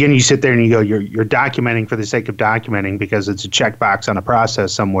again, you sit there and you go, you're documenting for the sake of documenting because it's a checkbox on a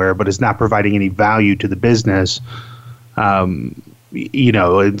process somewhere, but it's not providing any value to the business. And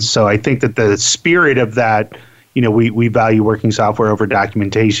so I think that the spirit of that, we value working software over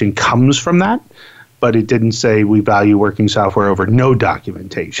documentation comes from that. But it didn't say we value working software over no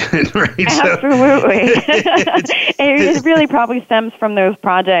documentation, right? Absolutely. It really probably stems from those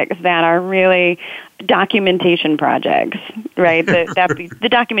projects that are really documentation projects, right? The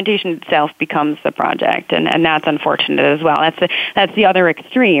documentation itself becomes the project, and that's unfortunate as well. That's the other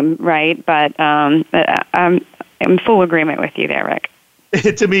extreme, right? But I'm in full agreement with you there, Rick.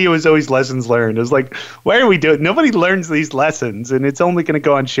 To me, it was always lessons learned. It was like, why are we doing? Nobody learns these lessons, and it's only going to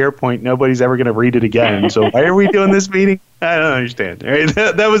go on SharePoint. Nobody's ever going to read it again. So why are we doing this meeting? I don't understand. Right?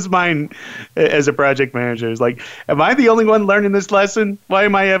 That was mine as a project manager. It's like, am I the only one learning this lesson? Why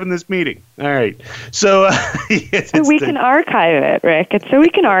am I having this meeting? All right. So we can archive it, Rick. It's so we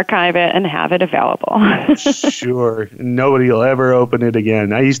can archive it and have it available. Sure. Nobody will ever open it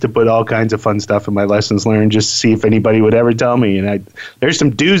again. I used to put all kinds of fun stuff in my lessons learned just to see if anybody would ever tell me. And there's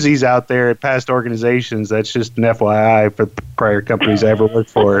some doozies out there at past organizations. That's just an FYI for prior companies I ever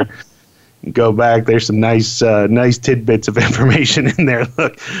worked for. Go back. There's some nice tidbits of information in there.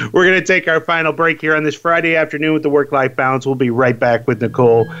 Look, we're going to take our final break here on this Friday afternoon with the Work-Life Balance. We'll be right back with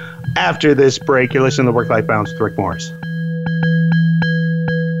Nichole after this break. You're listening to the Work-Life Balance with Rick Morris.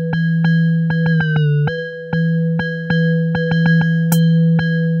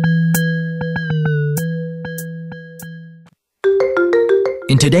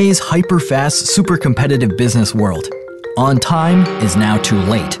 In today's hyper-fast, super-competitive business world, on time is now too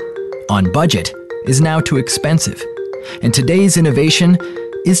late. On budget is now too expensive. And today's innovation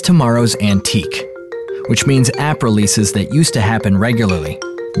is tomorrow's antique, which means app releases that used to happen regularly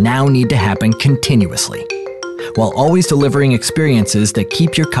now need to happen continuously, while always delivering experiences that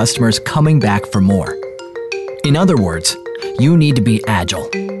keep your customers coming back for more. In other words, you need to be agile,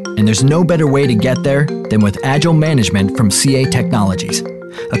 and there's no better way to get there than with Agile Management from CA Technologies,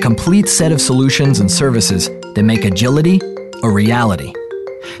 a complete set of solutions and services that make agility a reality.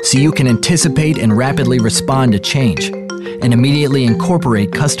 So you can anticipate and rapidly respond to change, and immediately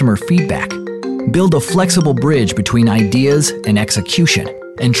incorporate customer feedback, build a flexible bridge between ideas and execution,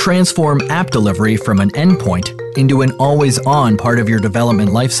 and transform app delivery from an endpoint into an always-on part of your development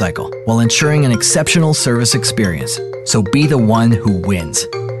lifecycle, while ensuring an exceptional service experience. So be the one who wins.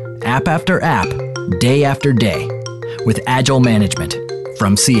 App after app, day after day, with Agile Management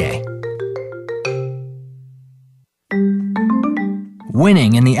from CA.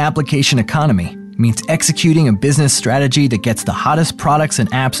 Winning in the application economy means executing a business strategy that gets the hottest products and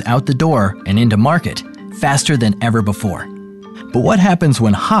apps out the door and into market faster than ever before. But what happens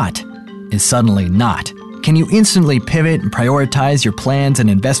when hot is suddenly not? Can you instantly pivot and prioritize your plans and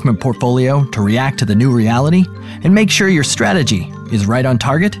investment portfolio to react to the new reality and make sure your strategy is right on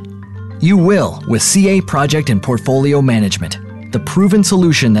target? You will with CA Project and Portfolio Management, the proven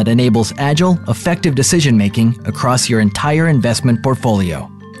solution that enables agile, effective decision-making across your entire investment portfolio.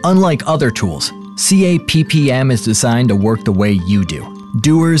 Unlike other tools, CA PPM is designed to work the way you do.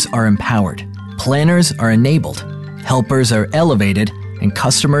 Doers are empowered, planners are enabled, helpers are elevated, and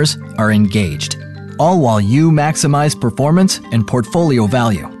customers are engaged, all while you maximize performance and portfolio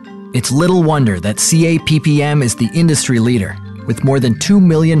value. It's little wonder that CA PPM is the industry leader, with more than 2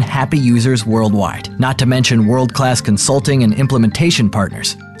 million happy users worldwide, not to mention world-class consulting and implementation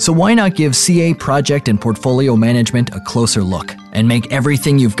partners. So why not give CA Project and Portfolio Management a closer look and make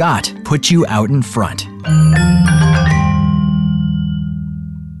everything you've got put you out in front?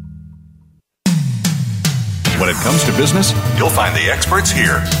 When it comes to business, you'll find the experts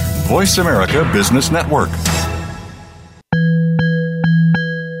here. Voice America Business Network.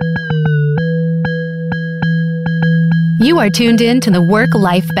 You are tuned in to the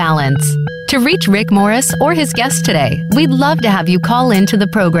Work-Life Balance. To reach Rick Morris or his guest today, we'd love to have you call into the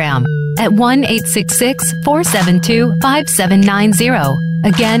program at 1-866-472-5790.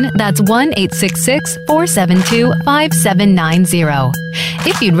 Again, that's 1-866-472-5790.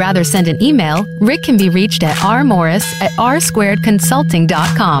 If you'd rather send an email, Rick can be reached at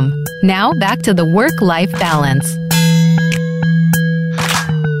rmorris@r2consulting.com. Now back to the Work-Life Balance.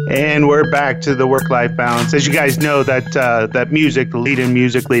 And we're back to the Work-Life Balance. As you guys know, that music, the lead-in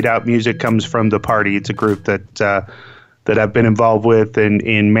music, lead-out music, comes from The Party. It's a group that I've been involved with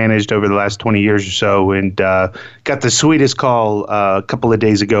and managed over the last 20 years or so, and got the sweetest call a couple of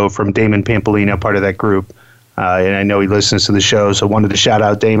days ago from Damon Pampolino, part of that group. And I know he listens to the show, so I wanted to shout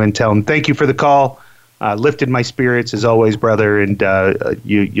out Damon, tell him thank you for the call. Lifted my spirits as always, brother, and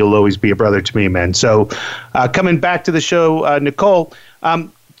you'll always be a brother to me, man. So coming back to the show, Nichole,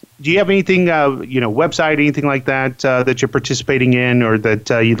 do you have anything, website, anything like that that you're participating in or that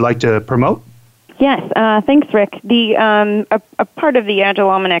you'd like to promote? Yes, thanks, Rick. A part of the Agile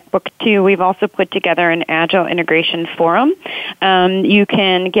Almanac Book 2, we've also put together an Agile Integration Forum. You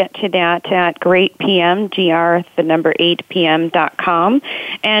can get to that at greatpm.com.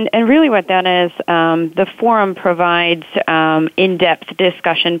 And really what that is, the forum provides in-depth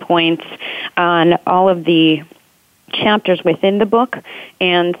discussion points on all of the chapters within the book,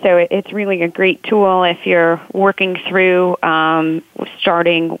 and so it's really a great tool if you're working through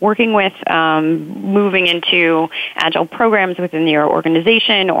working with moving into Agile programs within your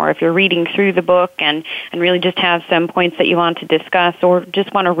organization, or if you're reading through the book and really just have some points that you want to discuss, or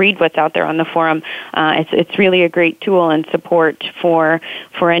just want to read what's out there on the forum. It's really a great tool and support for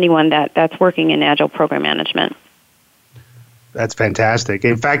anyone that's working in Agile program management. That's fantastic.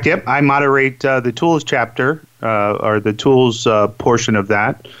 In fact, yep, I moderate the tools chapter, or the tools portion of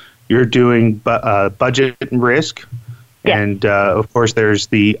that. You're doing budget and risk. Yeah. And, of course, there's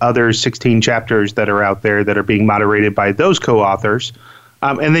the other 16 chapters that are out there that are being moderated by those co-authors.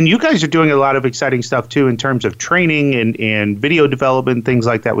 And then you guys are doing a lot of exciting stuff, too, in terms of training and video development, things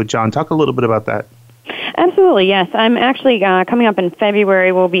like that with John. Talk a little bit about that. Absolutely, yes. I'm actually coming up in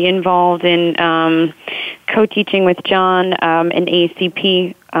February. We'll be involved in co-teaching with John an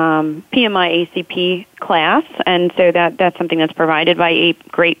ACP, PMI ACP class, and so that's something that's provided by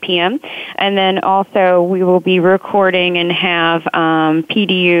Great PM. And then also we will be recording and have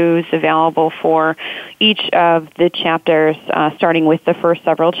PDUs available for each of the chapters, starting with the first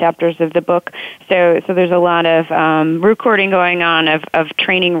several chapters of the book. So there's a lot of recording going on of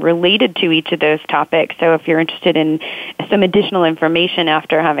training related to each of those topics. So if you're interested in some additional information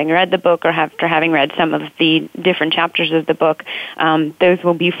after having read the book or after having read some of the different chapters of the book, those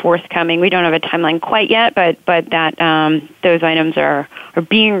will be forthcoming. We don't have a timeline quite yet, but that those items are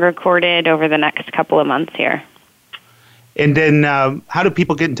being recorded over the next couple of months here. And then how do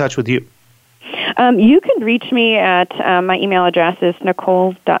people get in touch with you? You can reach me at my email address is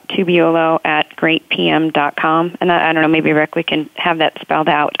Nichole.tubiolo@greatpm.com. And I don't know, maybe Rick, we can have that spelled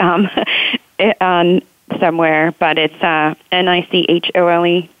out somewhere, but it's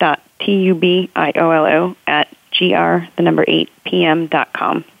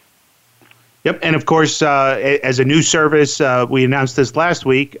nichole.tubiolo@gr8pm.com. Yep, and of course, as a new service, we announced this last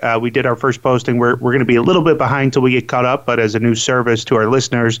week. We did our first posting. We're going to be a little bit behind till we get caught up, but as a new service to our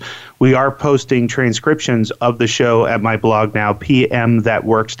listeners, we are posting transcriptions of the show at my blog now,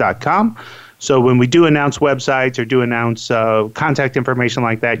 pmthatworks.com. So when we do announce websites or do announce contact information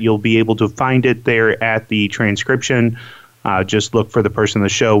like that, you'll be able to find it there at the transcription. Just look for the person on the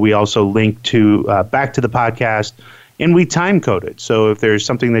show. We also link to back to the podcast, and we time code it. So if there's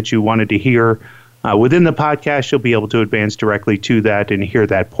something that you wanted to hear within the podcast, you'll be able to advance directly to that and hear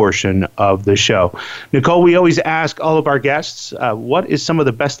that portion of the show. Nichole, we always ask all of our guests, what is some of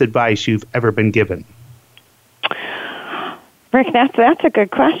the best advice you've ever been given? Rick, that's a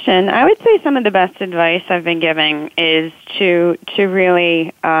good question. I would say some of the best advice I've been giving is to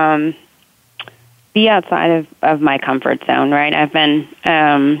really be outside of my comfort zone, right? I've been,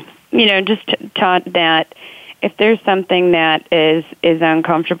 just taught that if there's something that is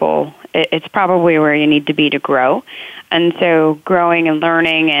uncomfortable, it's probably where you need to be to grow. And so growing and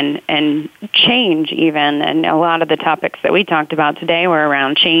learning and change even, and a lot of the topics that we talked about today were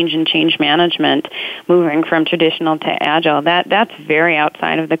around change and change management, moving from traditional to Agile. That's very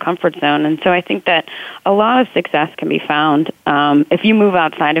outside of the comfort zone. And so I think that a lot of success can be found if you move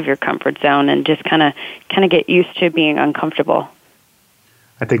outside of your comfort zone and just kind of get used to being uncomfortable.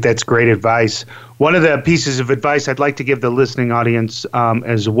 I think that's great advice. One of the pieces of advice I'd like to give the listening audience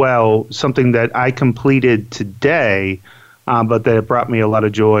as well, something that I completed today, but that brought me a lot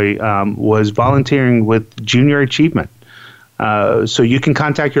of joy, was volunteering with Junior Achievement. So you can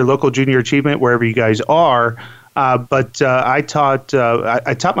contact your local Junior Achievement wherever you guys are. But I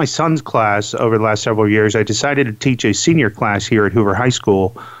taught my son's class over the last several years. I decided to teach a senior class here at Hoover High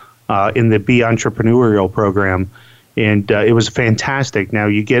School in the Be Entrepreneurial program. And it was fantastic. Now,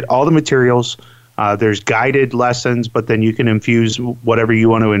 you get all the materials. There's guided lessons, but then you can infuse whatever you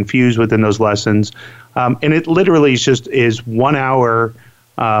want to infuse within those lessons. And it literally is 1 hour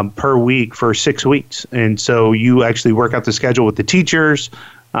per week for 6 weeks. And so you actually work out the schedule with the teachers.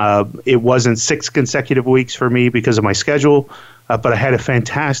 It wasn't 6 consecutive weeks for me because of my schedule, but I had a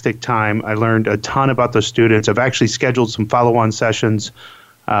fantastic time. I learned a ton about the students. I've actually scheduled some follow-on sessions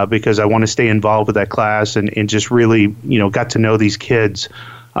because I want to stay involved with that class and just really, got to know these kids.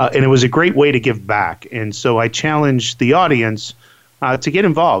 And it was a great way to give back. And so I challenge the audience to get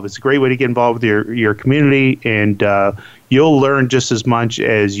involved. It's a great way to get involved with your community, and you'll learn just as much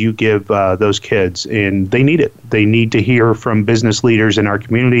as you give those kids. And they need it. They need to hear from business leaders in our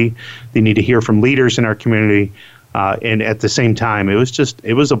community. They need to hear from leaders in our community. And at the same time, it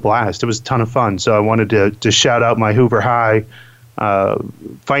was a blast. It was a ton of fun. So I wanted to shout out my Hoover High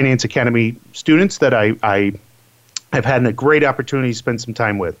Finance Academy students that I have had a great opportunity to spend some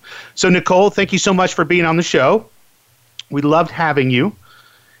time with. So Nichole, thank you so much for being on the show. We loved having you.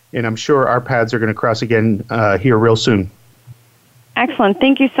 and I'm sure our paths are going to cross again here real soon. Excellent.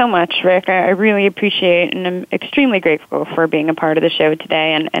 Thank you so much, Rick. I really appreciate and I'm extremely grateful for being a part of the show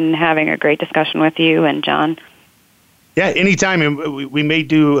today and having a great discussion with you and John. Yeah, anytime. And we may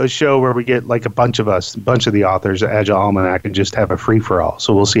do a show where we get like a bunch of the authors at Agile Almanac and just have a free-for-all.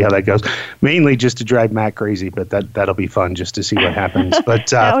 So we'll see how that goes. Mainly just to drive Matt crazy, but that'll be fun just to see what happens. But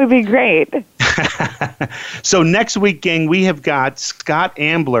that would be great. So next week, gang, we have got Scott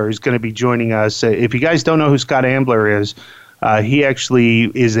Ambler is going to be joining us. If you guys don't know who Scott Ambler is, he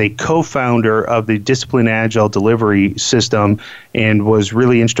actually is a co-founder of the Discipline Agile delivery system and was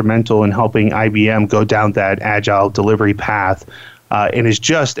really instrumental in helping IBM go down that Agile delivery path and is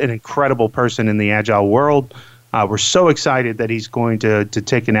just an incredible person in the Agile world. We're so excited that he's going to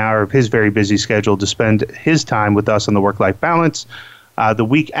take an hour of his very busy schedule to spend his time with us on the Work-Life Balance. The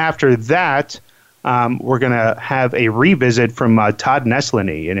week after that, we're going to have a revisit from Todd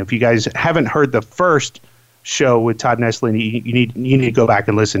Neslany. And if you guys haven't heard the first show with Todd Neslany, you need to go back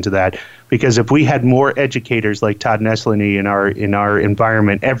and listen to that, because if we had more educators like Todd Neslany in our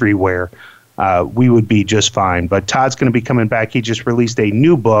environment everywhere, we would be just fine. But Todd's going to be coming back. He just released a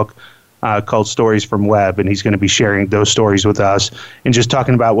new book called Stories from Web, and he's going to be sharing those stories with us and just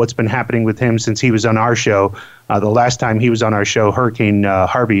talking about what's been happening with him since he was on our show. The last time he was on our show, Hurricane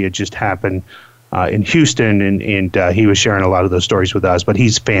Harvey had just happened in Houston, and he was sharing a lot of those stories with us. But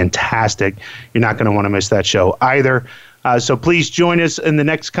he's fantastic. You're not going to want to miss that show either. So please join us in the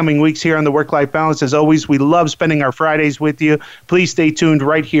next coming weeks here on the Work-Life Balance. As always, we love spending our Fridays with you. Please stay tuned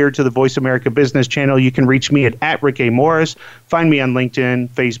right here to the Voice America Business Channel. You can reach me at Rick A. Morris. Find me on LinkedIn,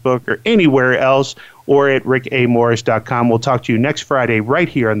 Facebook, or anywhere else, or at rickamorris.com. We'll talk to you next Friday right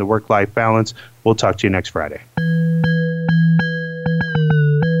here on the Work-Life Balance. We'll talk to you next Friday.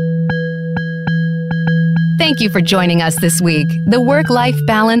 Thank you for joining us this week. The Work-Life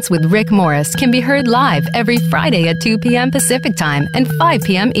Balance with Rick Morris can be heard live every Friday at 2 p.m. Pacific Time and 5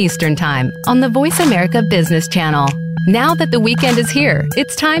 p.m. Eastern Time on the Voice America Business Channel. Now that the weekend is here,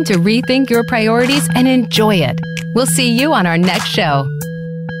 it's time to rethink your priorities and enjoy it. We'll see you on our next show.